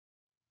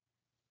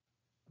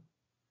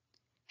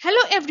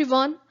Hello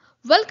everyone,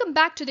 welcome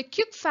back to the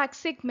Quick Fact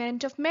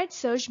segment of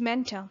Med-Surg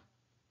Mentor.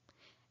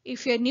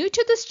 If you are new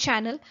to this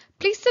channel,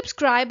 please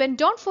subscribe and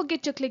don't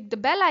forget to click the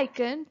bell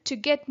icon to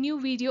get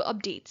new video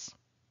updates.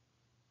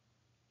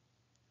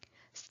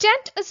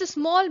 Stent is a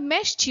small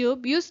mesh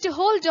tube used to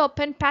hold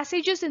open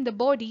passages in the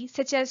body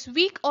such as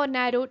weak or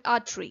narrowed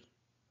artery.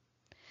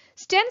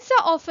 Stents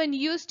are often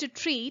used to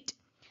treat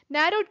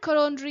narrowed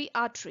coronary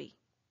artery.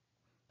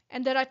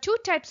 And there are two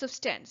types of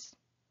stents.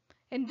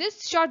 In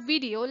this short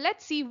video,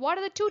 let's see what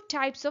are the two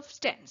types of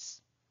stents.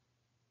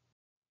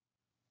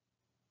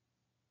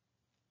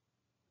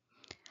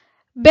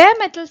 Bare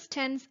metal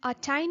stents are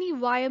tiny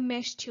wire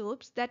mesh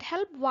tubes that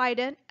help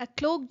widen a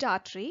clogged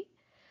artery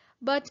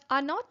but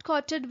are not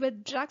coated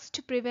with drugs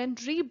to prevent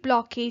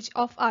reblockage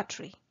of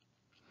artery.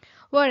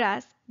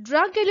 Whereas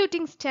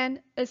drug-eluting stent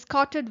is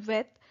coated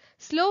with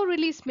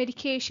slow-release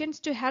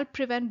medications to help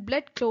prevent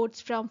blood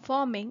clots from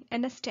forming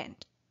in a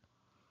stent.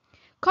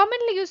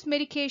 Commonly used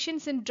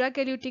medications in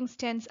drug-eluting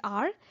stents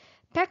are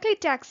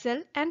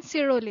paclitaxel and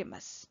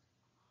sirolimus.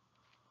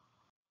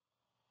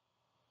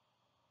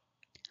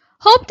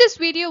 Hope this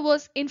video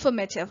was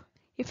informative.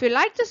 If you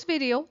like this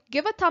video,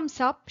 give a thumbs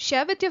up,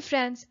 share with your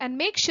friends and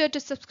make sure to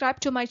subscribe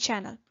to my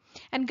channel.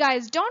 And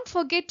guys, don't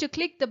forget to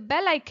click the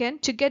bell icon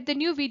to get the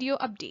new video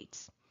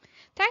updates.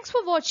 Thanks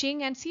for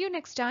watching and see you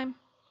next time.